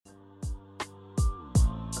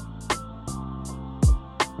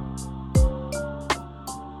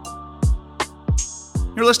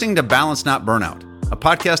You're listening to Balance, Not Burnout, a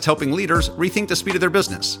podcast helping leaders rethink the speed of their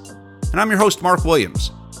business. And I'm your host, Mark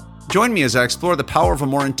Williams. Join me as I explore the power of a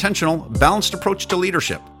more intentional, balanced approach to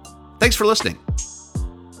leadership. Thanks for listening.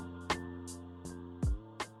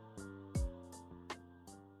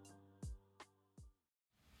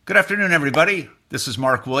 Good afternoon, everybody. This is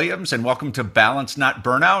Mark Williams, and welcome to Balance, Not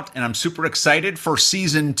Burnout. And I'm super excited for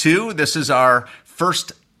Season 2. This is our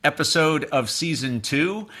first episode of Season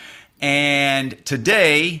 2. And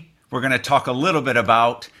today, we're going to talk a little bit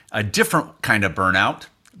about a different kind of burnout.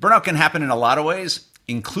 Burnout can happen in a lot of ways,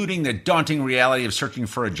 including the daunting reality of searching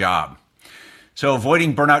for a job. So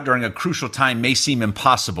avoiding burnout during a crucial time may seem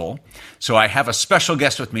impossible. So I have a special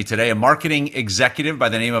guest with me today, a marketing executive by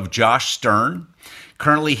the name of Josh Stern.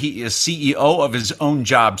 Currently, he is CEO of his own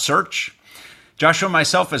job search. Joshua and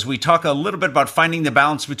myself, as we talk a little bit about finding the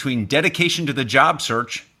balance between dedication to the job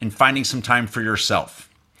search and finding some time for yourself.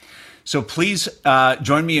 So please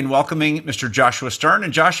join me in welcoming Mr. Joshua Stern.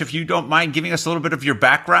 And Josh, if you don't mind giving us a little bit of your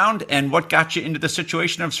background and what got you into the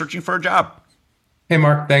situation of searching for a job. Hey,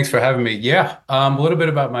 Mark, thanks for having me. Yeah, a little bit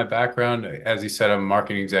about my background. As you said, I'm a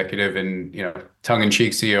marketing executive and,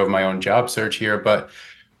 tongue-in-cheek CEO of my own job search here. But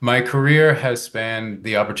my career has spanned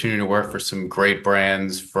the opportunity to work for some great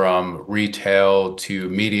brands, from retail to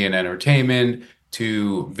media and entertainment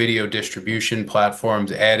to video distribution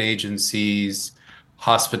platforms, ad agencies,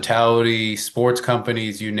 hospitality, sports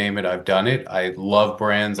companies, you name it, I've done it. I love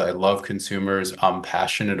brands. I love consumers. I'm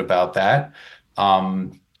passionate about that.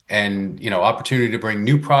 Opportunity to bring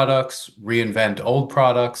new products, reinvent old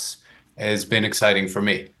products has been exciting for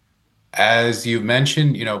me. As you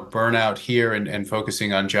mentioned, burnout here and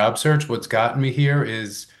focusing on job search, what's gotten me here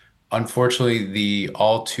is unfortunately the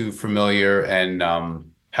all too familiar and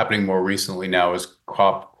happening more recently now is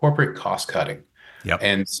corporate cost cutting. Yep.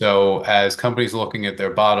 And so as companies looking at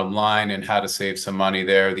their bottom line and how to save some money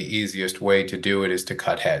there, the easiest way to do it is to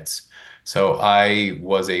cut heads. So I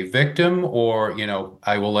was a victim, or,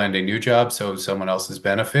 I will land a new job so someone else's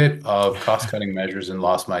benefit of cost-cutting measures, and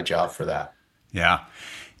lost my job for that. Yeah.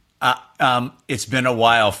 It's been a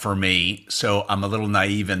while for me, so I'm a little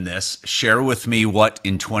naive in this. Share with me what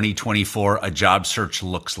in 2024 a job search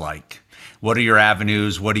looks like. What are your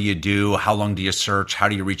avenues? What do you do? How long do you search? How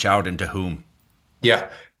do you reach out, and to whom? Yeah,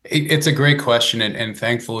 it's a great question. And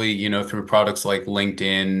thankfully, through products like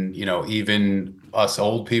LinkedIn, even us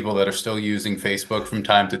old people that are still using Facebook from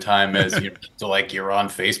time to time as you're on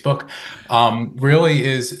Facebook, really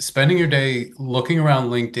is spending your day looking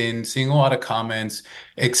around LinkedIn, seeing a lot of comments,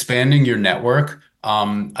 expanding your network.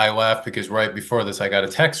 I laugh because right before this, I got a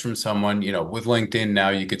text from someone, with LinkedIn now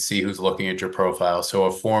you could see who's looking at your profile. So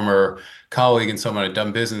a former colleague and someone I'd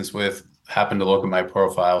done business with happened to look at my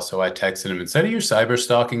profile. So I texted him and said, "Are you cyber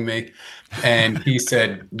stalking me?" And he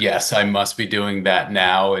said, "Yes, I must be doing that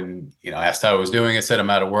now." And, asked how I was doing. I said, "I'm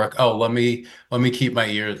out of work." "Oh, let me keep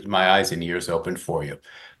my eyes and ears open for you."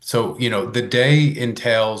 So, the day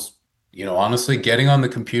entails, honestly, getting on the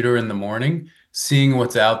computer in the morning, seeing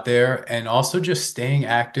what's out there, and also just staying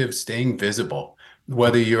active, staying visible.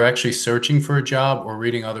 Whether you're actually searching for a job or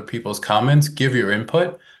reading other people's comments, give your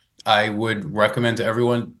input. I would recommend to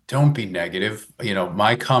everyone, don't be negative.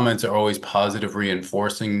 My comments are always positive,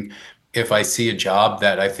 reinforcing. If I see a job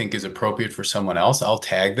that I think is appropriate for someone else, I'll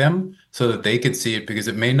tag them so that they can see it, because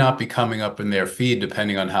it may not be coming up in their feed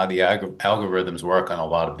depending on how the algorithms work on a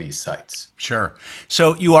lot of these sites. Sure.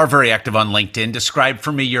 So you are very active on LinkedIn. Describe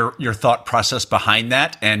for me your thought process behind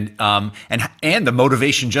that, and the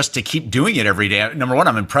motivation just to keep doing it every day. Number one,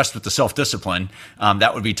 I'm impressed with the self-discipline.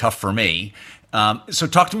 That would be tough for me. So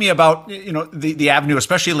talk to me about, the avenue,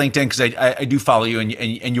 especially LinkedIn, because I do follow you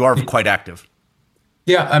and you are quite active.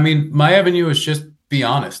 Yeah, I mean, my avenue is just be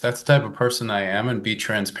honest. That's the type of person I am, and be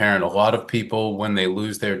transparent. A lot of people, when they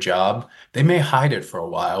lose their job, they may hide it for a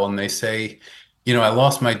while and they say, I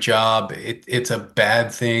lost my job. It's a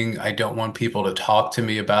bad thing. I don't want people to talk to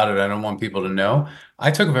me about it. I don't want people to know. I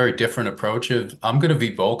took a very different approach of, I'm going to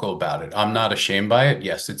be vocal about it. I'm not ashamed by it.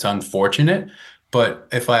 Yes, it's unfortunate. But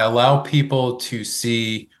if I allow people to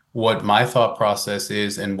see what my thought process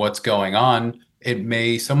is and what's going on,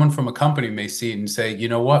 someone from a company may see it and say, "You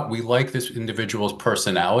know what, we like this individual's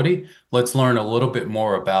personality. Let's learn a little bit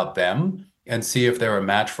more about them and see if they're a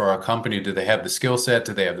match for our company. Do they have the skill set?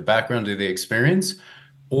 Do they have the background? Do they experience?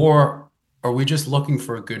 Or are we just looking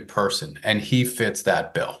for a good person and he fits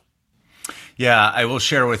that bill?" Yeah, I will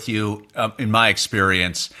share with you, in my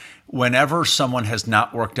experience, whenever someone has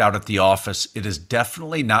not worked out at the office, it is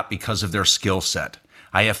definitely not because of their skill set.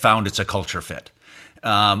 I have found it's a culture fit.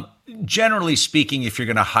 Um, Generally speaking, if you're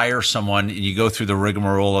going to hire someone and you go through the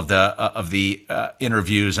rigmarole of the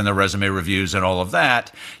interviews and the resume reviews and all of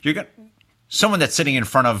that, you're going someone that's sitting in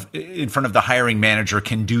front of the hiring manager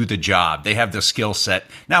can do the job. They have the skill set.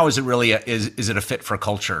 Now, is it really is it a fit for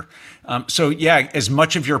culture? So yeah, as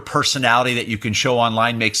much of your personality that you can show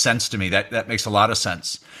online makes sense to me. That makes a lot of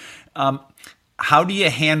sense. How do you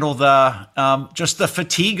handle the just the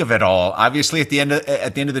fatigue of it all? Obviously, at the end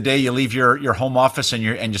of the day, you leave your home office and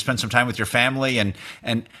you spend some time with your family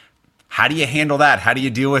and how do you handle that? How do you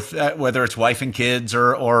deal with whether it's wife and kids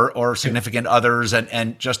or significant others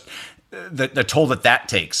and just the toll that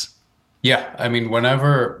takes? Yeah, I mean, when I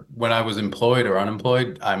was employed or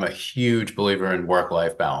unemployed, I'm a huge believer in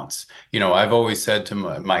work-life balance. I've always said to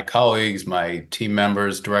my colleagues, my team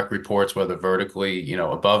members, direct reports, whether vertically,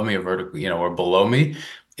 above me or vertically, or below me,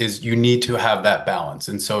 is you need to have that balance.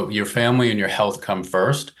 And so your family and your health come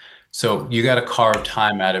first. So you got to carve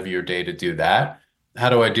time out of your day to do that.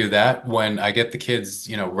 How do I do that? When I get the kids,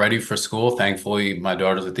 ready for school, thankfully, my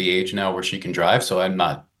daughter's at the age now where she can drive, so I'm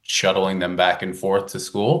not shuttling them back and forth to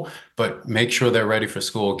school, but make sure they're ready for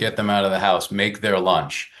school, get them out of the house, make their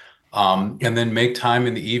lunch. And then make time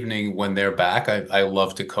in the evening when they're back. I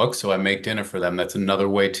love to cook, so I make dinner for them. That's another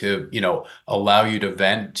way to, allow you to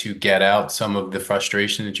vent, to get out some of the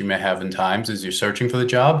frustration that you may have in times as you're searching for the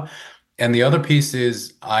job. And the other piece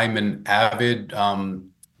is I'm an avid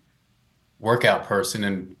workout person,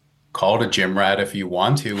 and call it a gym rat if you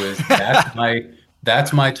want to, is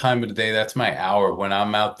that's my time of the day. That's my hour when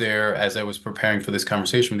I'm out there. As I was preparing for this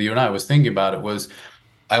conversation with you and I was thinking about it, was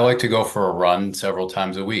I like to go for a run several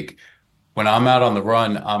times a week. When I'm out on the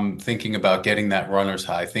run, I'm thinking about getting that runner's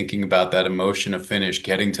high, thinking about that emotion of finish,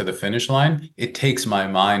 getting to the finish line. It takes my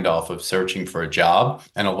mind off of searching for a job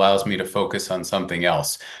and allows me to focus on something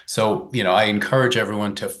else. So, I encourage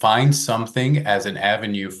everyone to find something as an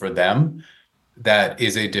avenue for them that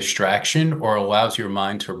is a distraction or allows your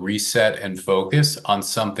mind to reset and focus on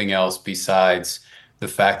something else besides the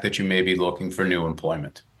fact that you may be looking for new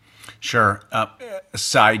employment. Sure.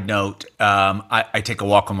 Side note, I take a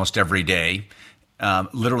walk almost every day,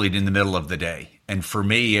 literally in the middle of the day. And for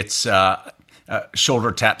me, it's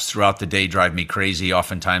shoulder taps throughout the day drive me crazy,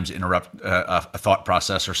 oftentimes interrupt a thought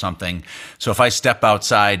process or something. So if I step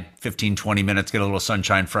outside 15, 20 minutes, get a little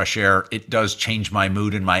sunshine, fresh air, it does change my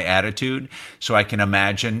mood and my attitude. So I can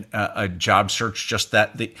imagine a job search, just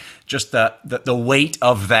the weight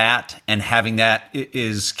of that and having that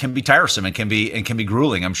can be tiresome and can be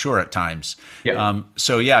grueling, I'm sure, at times. Yeah.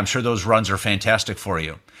 So yeah, I'm sure those runs are fantastic for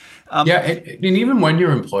you. Yeah. And even when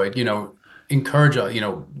you're employed, encourage,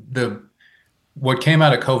 the what came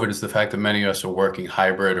out of COVID is the fact that many of us are working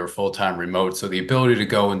hybrid or full-time remote. So the ability to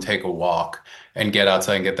go and take a walk and get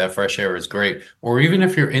outside and get that fresh air is great. Or even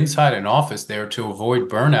if you're inside an office there, to avoid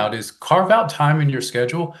burnout, is carve out time in your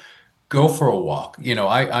schedule, go for a walk.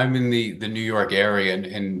 I'm in the New York area,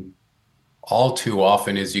 and all too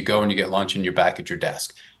often is you go and you get lunch and you're back at your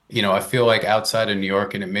desk. I feel like outside of New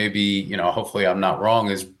York, and it may be, hopefully I'm not wrong,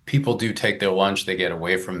 is people do take their lunch, they get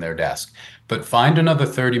away from their desk. But find another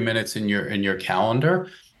 30 minutes in your calendar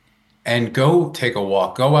and go take a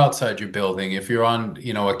walk, go outside your building. If you're on,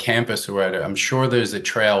 a campus or whatever, I'm sure there's a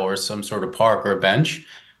trail or some sort of park or a bench.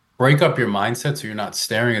 Break up your mindset so you're not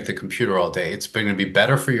staring at the computer all day. It's going to be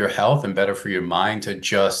better for your health and better for your mind to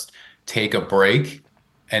just take a break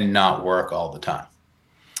and not work all the time.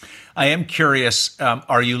 I am curious.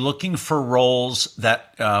 Are you looking for roles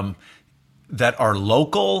that are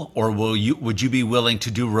local, or would you be willing to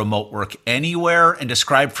do remote work anywhere? And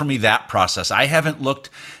describe for me that process. I haven't looked.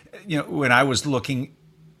 When I was looking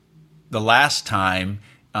the last time,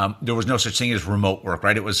 there was no such thing as remote work,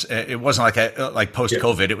 right? It wasn't like post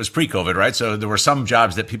COVID. It was pre-COVID, right? So there were some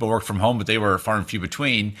jobs that people worked from home, but they were far and few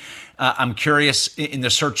between. I'm curious, in the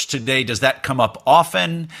search today, does that come up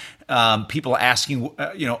often? People asking,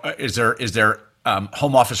 is there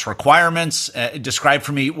home office requirements? Describe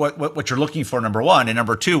for me what you're looking for, number one, and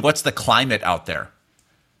number two, what's the climate out there?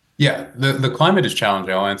 Yeah, the climate is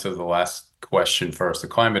challenging. I'll answer the last question first. The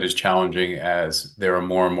climate is challenging as there are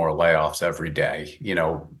more and more layoffs every day.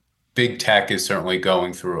 Big tech is certainly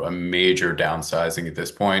going through a major downsizing at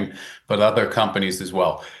this point, but other companies as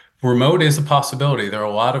well. Remote is a possibility. There are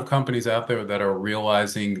a lot of companies out there that are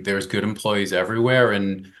realizing there's good employees everywhere,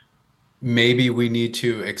 and maybe we need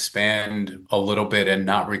to expand a little bit and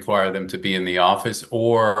not require them to be in the office,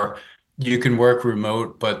 or you can work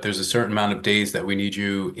remote, but there's a certain amount of days that we need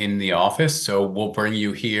you in the office. So we'll bring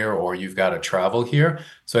you here, or you've got to travel here.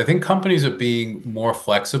 So I think companies are being more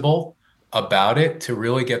flexible about it to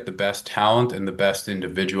really get the best talent and the best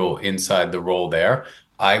individual inside the role there.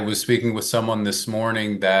 I was speaking with someone this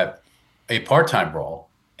morning that a part-time role,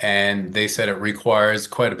 and they said it requires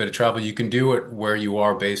quite a bit of travel. You can do it where you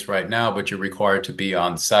are based right now, but you're required to be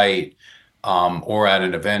on site or at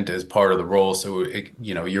an event as part of the role. So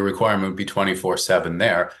your requirement would be 24/7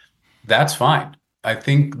 there. That's fine. I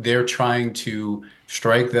think they're trying to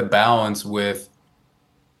strike the balance with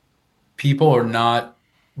people are not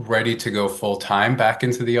ready to go full time back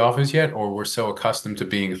into the office yet, or we're so accustomed to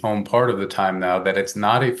being home part of the time now that it's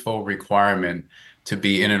not a full requirement to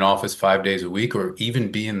be in an office 5 days a week or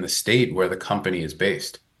even be in the state where the company is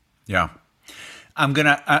based. Yeah. I'm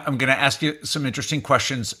gonna ask you some interesting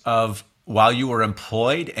questions of while you were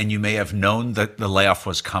employed and you may have known that the layoff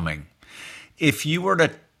was coming. If you were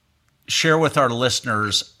to share with our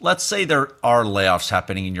listeners, let's say there are layoffs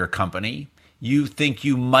happening in your company, you think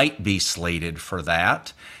you might be slated for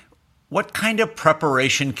that. What kind of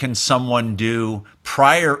preparation can someone do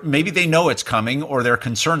prior? Maybe they know it's coming or they're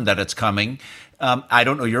concerned that it's coming. I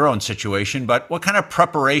don't know your own situation, but what kind of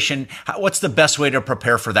preparation, what's the best way to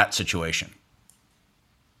prepare for that situation?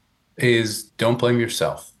 Is don't blame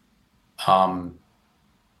yourself. Um,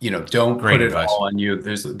 don't Great put it advice. all on you.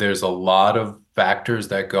 There's a lot of factors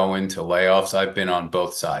that go into layoffs. I've been on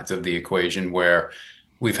both sides of the equation where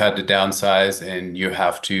we've had to downsize and you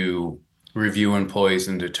have to review employees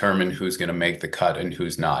and determine who's going to make the cut and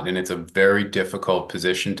who's not. And it's a very difficult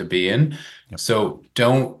position to be in. Yep. So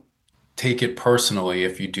don't take it personally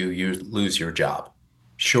if you lose your job.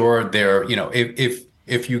 Sure,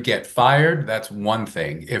 if you get fired, that's one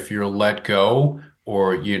thing. If you're let go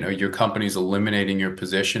or your company's eliminating your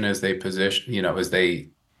position as they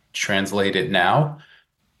translate it now,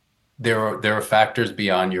 there are factors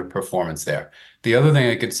beyond your performance there. The other thing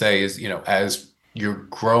I could say is, as you're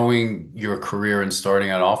growing your career and starting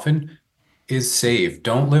out often, is save.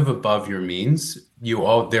 Don't live above your means.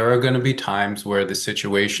 There are going to be times where the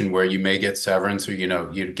situation where you may get severance or, you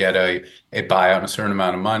get a buyout and a certain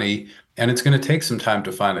amount of money, and it's going to take some time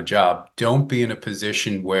to find a job. Don't be in a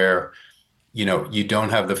position where, you don't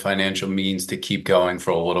have the financial means to keep going for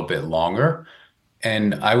a little bit longer.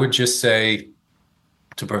 And I would just say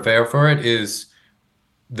to prepare for it is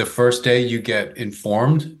the first day you get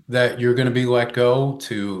informed that you're going to be let go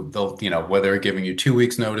to whether they're giving you 2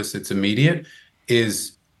 weeks notice, it's immediate,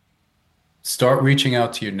 is start reaching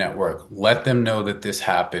out to your network. Let them know that this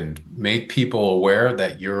happened. Make people aware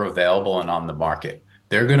that you're available and on the market.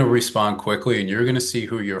 They're going to respond quickly and you're going to see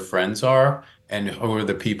who your friends are and who are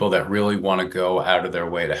the people that really want to go out of their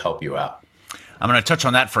way to help you out. I'm going to touch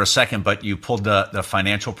on that for a second, but you pulled the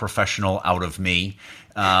financial professional out of me.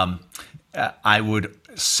 I would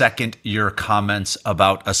second your comments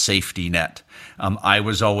about a safety net. I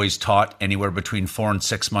was always taught anywhere between 4 and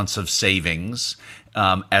 6 months of savings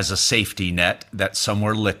as a safety net, that's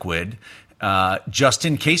somewhere liquid, just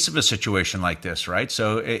in case of a situation like this, right?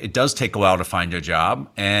 So it does take a while to find a job,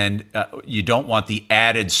 and you don't want the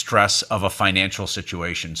added stress of a financial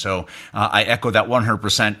situation. So I echo that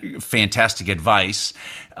 100%. Fantastic advice.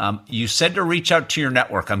 You said to reach out to your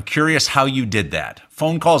network. I'm curious how you did that.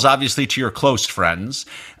 Phone calls, obviously, to your close friends,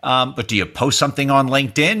 but do you post something on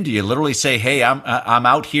LinkedIn? Do you literally say, "Hey, I'm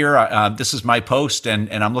out here. This is my post,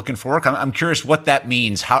 and I'm looking for work"? I'm curious what that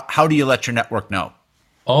means. How do you let your network know?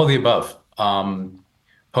 All of the above.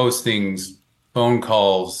 Postings, phone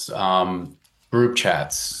calls, group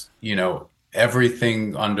chats,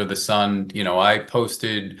 everything under the sun. I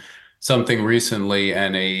posted something recently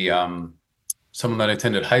and someone that I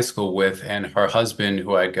attended high school with and her husband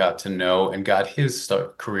who I got to know and got his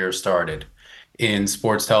career started in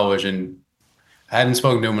sports television. I hadn't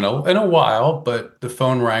spoken to him in a while, but the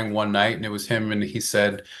phone rang one night and it was him. And he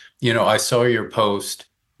said, I saw your post.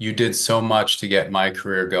 You did so much to get my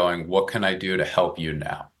career going. What can I do to help you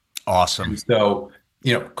now? Awesome. And so,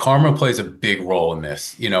 karma plays a big role in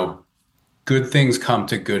this. Good things come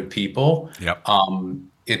to good people. Yep.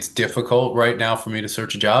 It's difficult right now for me to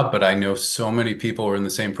search a job, but I know so many people are in the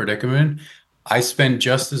same predicament. I spend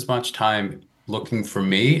just as much time looking for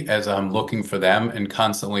me as I'm looking for them and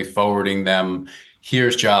constantly forwarding them,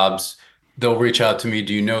 here's jobs. They'll reach out to me.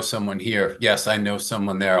 Do you know someone here? Yes, I know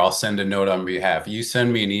someone there. I'll send a note on behalf. You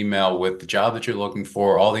send me an email with the job that you're looking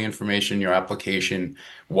for, all the information, your application,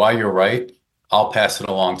 why you're right. I'll pass it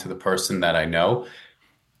along to the person that I know.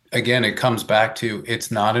 Again, it comes back to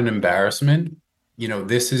it's not an embarrassment.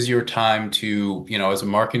 This is your time to, as a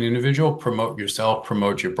marketing individual, promote yourself,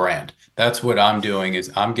 promote your brand. That's what I'm doing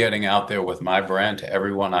is I'm getting out there with my brand to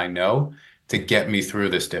everyone I know to get me through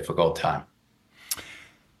this difficult time.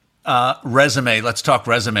 Resume. Let's talk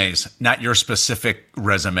resumes. Not your specific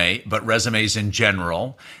resume, but resumes in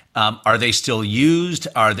general. Are they still used?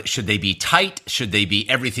 Should they be tight? Should they be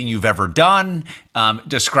everything you've ever done?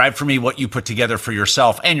 Describe for me what you put together for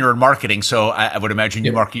yourself, and you're in marketing, so I would imagine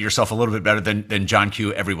you market yourself a little bit better than John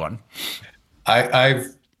Q. Everyone.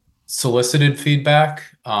 I've solicited feedback.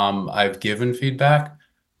 I've given feedback.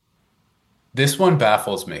 This one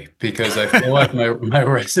baffles me because I feel like my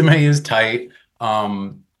resume is tight.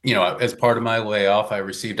 As part of my layoff, I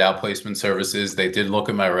received outplacement services. They did look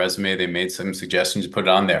at my resume. They made some suggestions, put it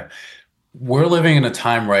on there. We're living in a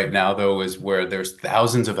time right now, though, is where there's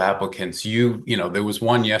thousands of applicants. There was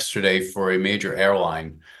one yesterday for a major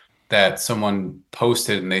airline that someone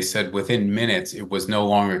posted, and they said within minutes it was no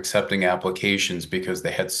longer accepting applications because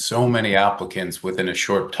they had so many applicants within a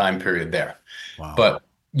short time period there. Wow. But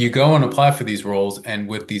you go and apply for these roles, and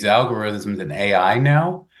with these algorithms and AI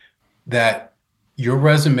now, that your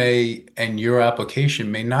resume and your application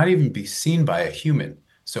may not even be seen by a human.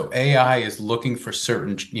 So AI is looking for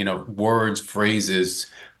certain, words, phrases,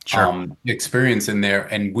 Sure. experience in there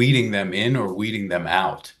and weeding them in or weeding them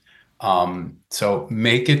out. So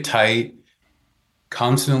make it tight,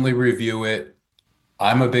 constantly review it.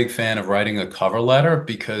 I'm a big fan of writing a cover letter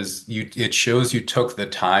because it shows you took the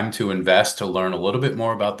time to invest to learn a little bit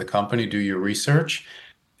more about the company, do your research,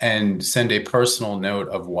 and send a personal note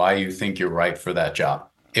of why you think you're right for that job.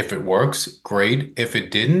 If it works, great. If it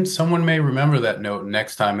didn't, someone may remember that note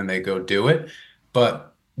next time and they go do it.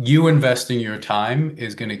 But you investing your time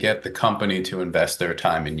is going to get the company to invest their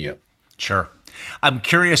time in you. Sure. I'm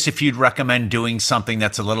curious if you'd recommend doing something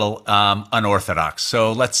that's a little unorthodox.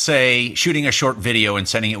 So let's say shooting a short video and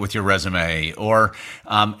sending it with your resume. Or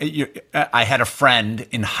I had a friend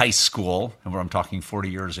in high school, and I'm talking 40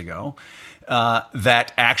 years ago,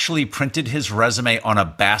 that actually printed his resume on a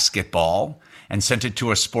basketball and sent it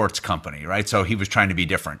to a sports company, right? So he was trying to be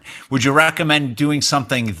different. Would you recommend doing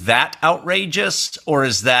something that outrageous, or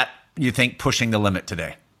is that, you think, pushing the limit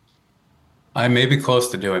today? I may be close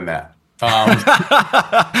to doing that.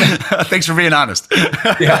 Thanks for being honest.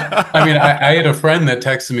 Yeah. I mean, I had a friend that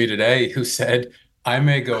texted me today who said, I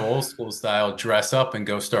may go old school style, dress up and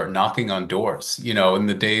go start knocking on doors, in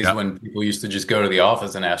the days when people used to just go to the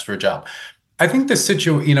office and ask for a job. I think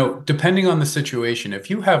depending on the situation,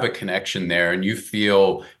 if you have a connection there and you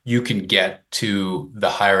feel you can get to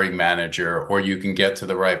the hiring manager or you can get to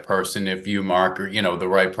the right person, if you mark or, the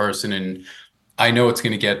right person, and I know it's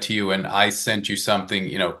going to get to you, and I sent you something,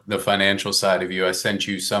 the financial side of you, I sent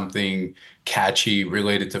you something catchy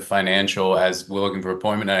related to financial as we're looking for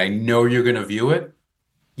appointment, and I know you're going to view it,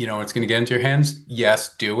 it's going to get into your hands.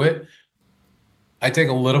 Yes, do it. I take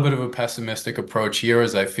a little bit of a pessimistic approach here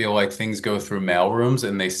as I feel like things go through mail rooms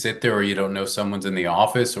and they sit there, or you don't know someone's in the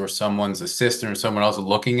office or someone's assistant or someone else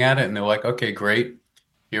looking at it and they're like, okay, great.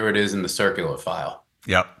 Here it is in the circular file.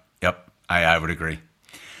 Yep. I would agree.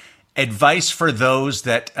 Advice for those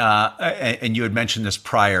that, and you had mentioned this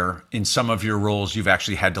prior, in some of your roles, you've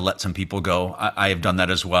actually had to let some people go. I have done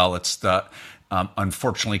that as well. It's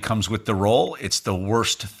unfortunately comes with the role. It's the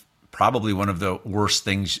worst, probably one of the worst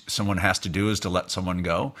things someone has to do is to let someone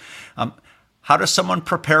go. How does someone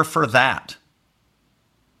prepare for that?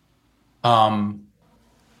 Don't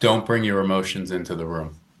bring your emotions into the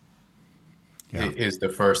room. Is the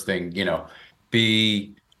first thing,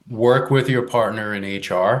 work with your partner in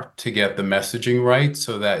HR to get the messaging right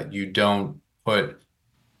so that you don't put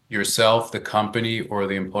yourself, the company, or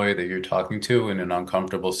the employee that you're talking to in an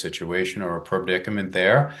uncomfortable situation or a predicament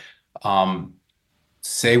there.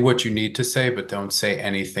 Say what you need to say, but don't say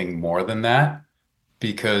anything more than that,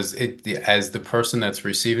 because as the person that's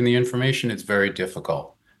receiving the information, it's very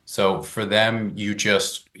difficult. So for them,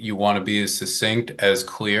 you want to be as succinct, as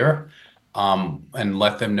clear, and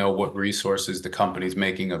let them know what resources the company's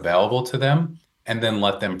making available to them, and then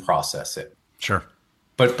let them process it. Sure.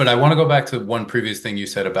 But I want to go back to one previous thing you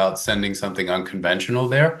said about sending something unconventional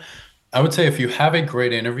there. I would say if you have a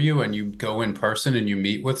great interview and you go in person and you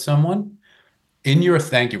meet with someone, in your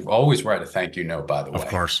thank you, always write a thank you note, by the way. Of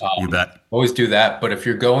course, you bet. Always do that. But if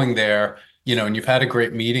you're going there, and you've had a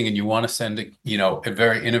great meeting and you want to send a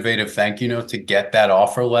very innovative thank you note to get that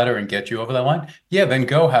offer letter and get you over that line, then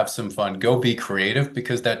go have some fun. Go be creative,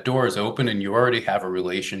 because that door is open and you already have a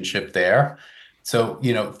relationship there. So,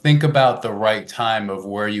 think about the right time of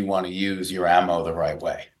where you want to use your ammo the right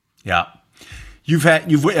way. Yeah. You've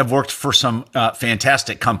worked for some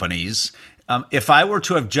fantastic companies. If I were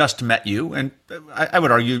to have just met you, and I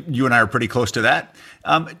would argue you and I are pretty close to that.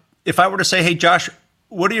 If I were to say, hey, Josh,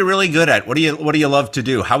 what are you really good at? What do you love to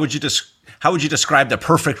do? How would you describe the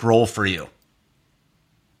perfect role for you?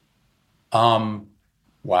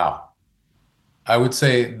 Wow. I would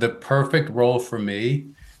say the perfect role for me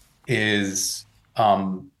is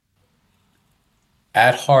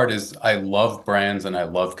at heart is I love brands and I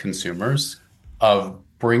love consumers of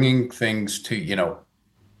bringing things to,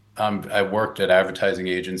 I worked at advertising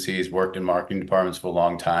agencies, worked in marketing departments for a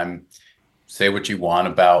long time. Say what you want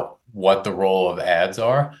about what the role of ads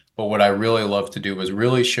are, but what I really love to do is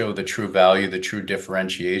really show the true value, the true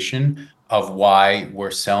differentiation of why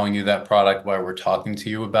we're selling you that product, why we're talking to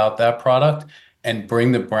you about that product, and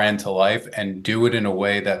bring the brand to life and do it in a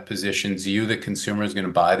way that positions you, the consumer is going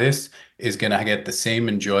to buy this, is going to get the same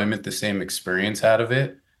enjoyment, the same experience out of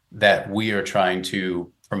it that we are trying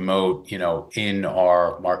to promote, in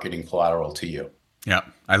our marketing collateral to you. Yeah,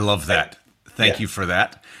 I love that. Thank Yeah. you for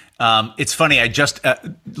that. It's funny. I just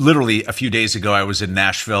literally a few days ago, I was in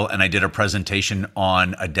Nashville and I did a presentation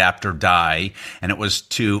on adapt or die, and it was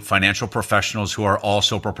to financial professionals who are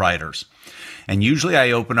also proprietors. And usually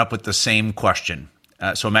I open up with the same question.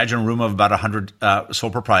 So imagine a room of about 100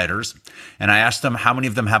 sole proprietors, and I ask them how many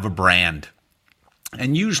of them have a brand.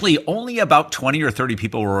 And usually only about 20 or 30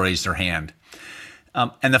 people will raise their hand.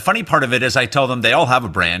 And the funny part of it is I tell them they all have a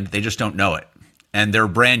brand, they just don't know it. And their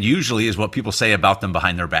brand usually is what people say about them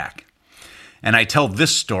behind their back. And I tell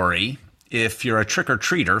this story. If you're a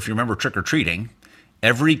trick-or-treater, if you remember trick-or-treating,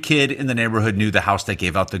 every kid in the neighborhood knew the house that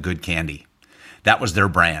gave out the good candy. That was their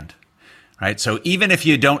brand. Right. So even if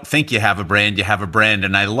you don't think you have a brand, you have a brand.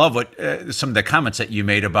 And I love what some of the comments that you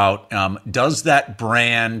made about does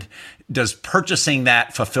purchasing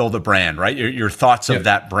that fulfill the brand, right? Your thoughts of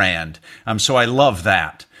that brand. So I love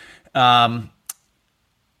that.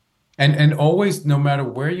 And always, no matter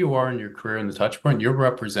where you are in your career in the touch point, you're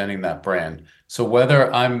representing that brand. So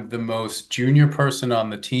whether I'm the most junior person on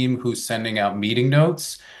the team who's sending out meeting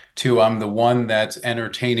notes to I'm the one that's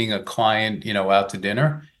entertaining a client, out to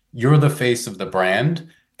dinner, you're the face of the brand.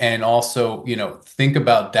 And also, think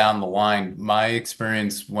about down the line. My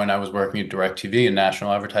experience when I was working at DirecTV and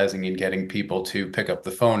national advertising and getting people to pick up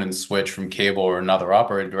the phone and switch from cable or another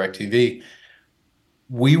operator to DirecTV,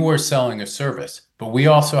 we were selling a service, but we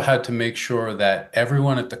also had to make sure that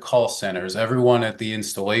everyone at the call centers, everyone at the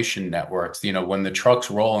installation networks, when the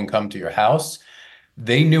trucks roll and come to your house,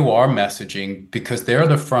 they knew our messaging because they're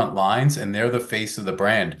the front lines and they're the face of the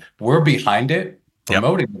brand. We're behind it, Yep.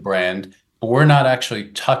 promoting the brand, but we're not actually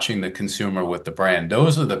touching the consumer with the brand.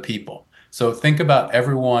 Those are the people. So think about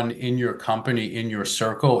everyone in your company, in your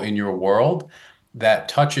circle, in your world that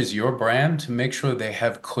touches your brand to make sure they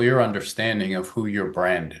have clear understanding of who your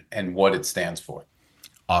brand and what it stands for.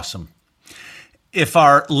 Awesome. If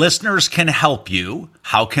our listeners can help you,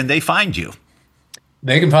 how can they find you?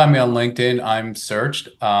 They can find me on LinkedIn. I'm searched.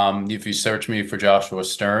 If you search me for Joshua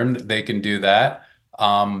Stern, they can do that.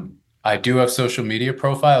 I do have social media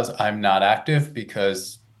profiles. I'm not active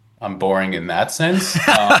because I'm boring in that sense.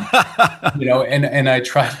 And I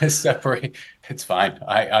try to separate. It's fine.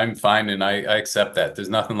 I'm fine and I accept that. There's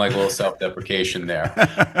nothing like a little self-deprecation there.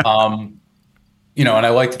 And I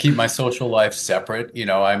like to keep my social life separate.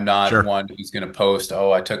 I'm not Sure. one who's going to post,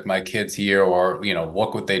 oh, I took my kids here, or,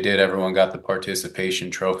 look what they did. Everyone got the participation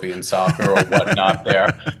trophy in soccer or whatnot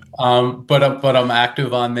there. But I'm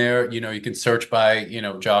active on there. You can search by,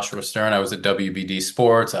 Joshua Stern. I was at WBD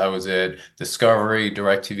Sports. I was at Discovery,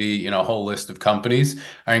 DirecTV, a whole list of companies.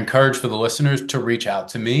 I encourage for the listeners to reach out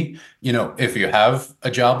to me. If you have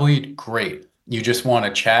a job lead, great. You just want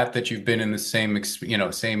to chat that you've been in the same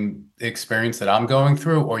experience that I'm going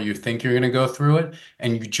through, or you think you're going to go through it,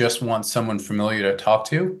 and you just want someone familiar to talk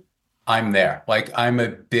to, I'm there. Like, I'm a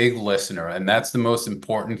big listener, and that's the most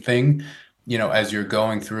important thing, as you're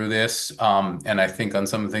going through this. And I think on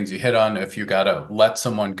some of the things you hit on, if you got to let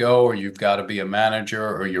someone go, or you've got to be a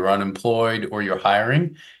manager, or you're unemployed, or you're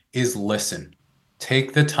hiring, is listen.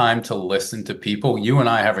 Take the time to listen to people. You and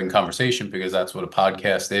I having conversation because that's what a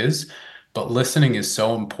podcast is. But listening is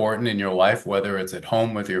so important in your life, whether it's at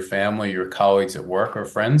home with your family, your colleagues at work, or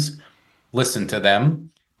friends. Listen to them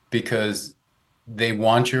because they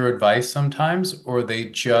want your advice sometimes, or they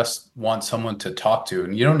just want someone to talk to.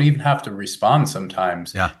 And you don't even have to respond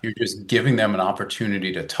sometimes. Yeah. You're just giving them an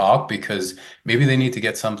opportunity to talk because maybe they need to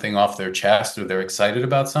get something off their chest or they're excited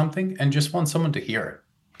about something and just want someone to hear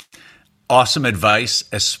it. Awesome advice,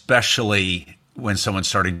 especially when someone's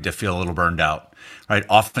starting to feel a little burned out. Right.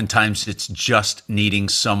 Oftentimes it's just needing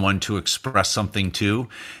someone to express something to.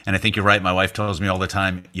 And I think you're right. My wife tells me all the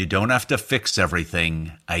time, you don't have to fix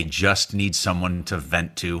everything. I just need someone to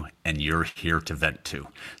vent to, and you're here to vent to.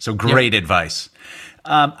 So great advice.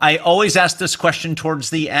 I always ask this question towards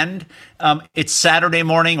the end. It's Saturday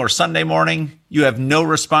morning or Sunday morning. You have no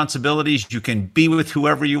responsibilities. You can be with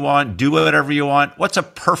whoever you want, do whatever you want. What's a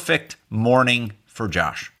perfect morning for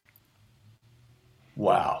Josh?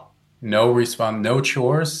 Wow. No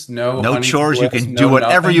chores, no chores. You can do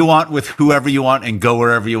whatever you want with whoever you want and go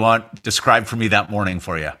wherever you want. Describe for me that morning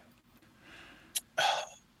for you.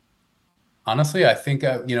 Honestly, I think,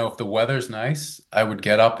 if the weather's nice, I would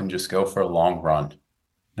get up and just go for a long run.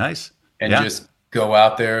 Nice. And just go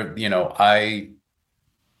out there.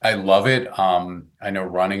 I love it. I know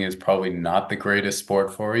running is probably not the greatest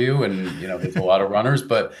sport for you, and there's a lot of runners,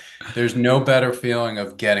 but there's no better feeling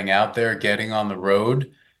of getting out there, getting on the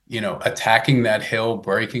road, attacking that hill,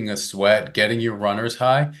 breaking a sweat, getting your runner's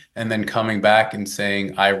high, and then coming back and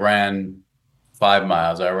saying, I ran 5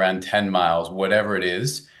 miles, I ran 10 miles, whatever it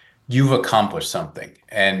is. You've accomplished something.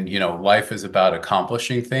 And, life is about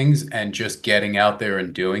accomplishing things and just getting out there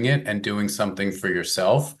and doing it and doing something for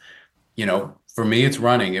yourself. For me, it's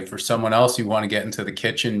running. If for someone else, you want to get into the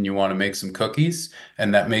kitchen and you want to make some cookies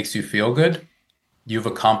and that makes you feel good, you've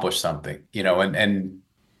accomplished something, and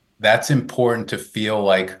that's important, to feel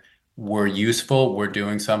like we're useful, we're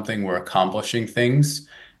doing something, we're accomplishing things.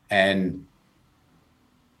 And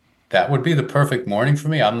that would be the perfect morning for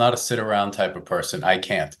me. I'm not a sit around type of person. I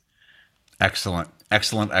can't. Excellent.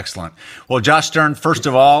 Excellent. Well, Josh Stern, first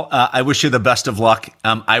of all, I wish you the best of luck.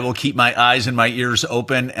 I will keep my eyes and my ears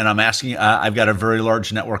open, and I'm asking, I've got a very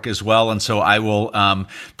large network as well, and so I will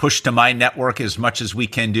push to my network as much as we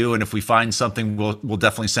can do, and if we find something, we'll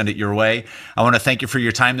definitely send it your way. I want to thank you for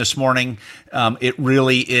your time this morning. It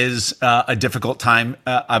really is a difficult time,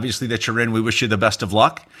 obviously, that you're in. We wish you the best of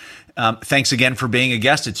luck. Thanks again for being a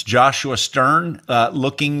guest. It's Joshua Stern,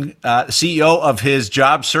 CEO of his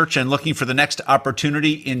job search and looking for the next opportunity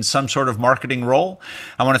in some sort of marketing role.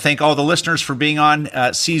 I want to thank all the listeners for being on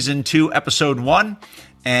Season 2, Episode 1,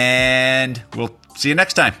 and we'll see you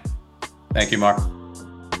next time. Thank you, Mark.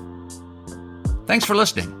 Thanks for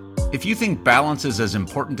listening. If you think balance is as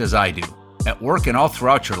important as I do, at work and all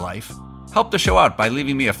throughout your life, help the show out by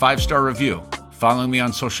leaving me a 5-star review, following me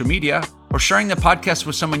on social media, or sharing the podcast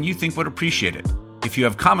with someone you think would appreciate it. If you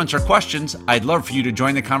have comments or questions, I'd love for you to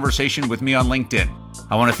join the conversation with me on LinkedIn.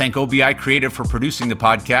 I want to thank OBI Creative for producing the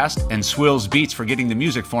podcast and Swills Beats for getting the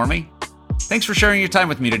music for me. Thanks for sharing your time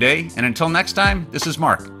with me today, and until next time, this is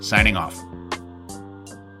Mark, signing off.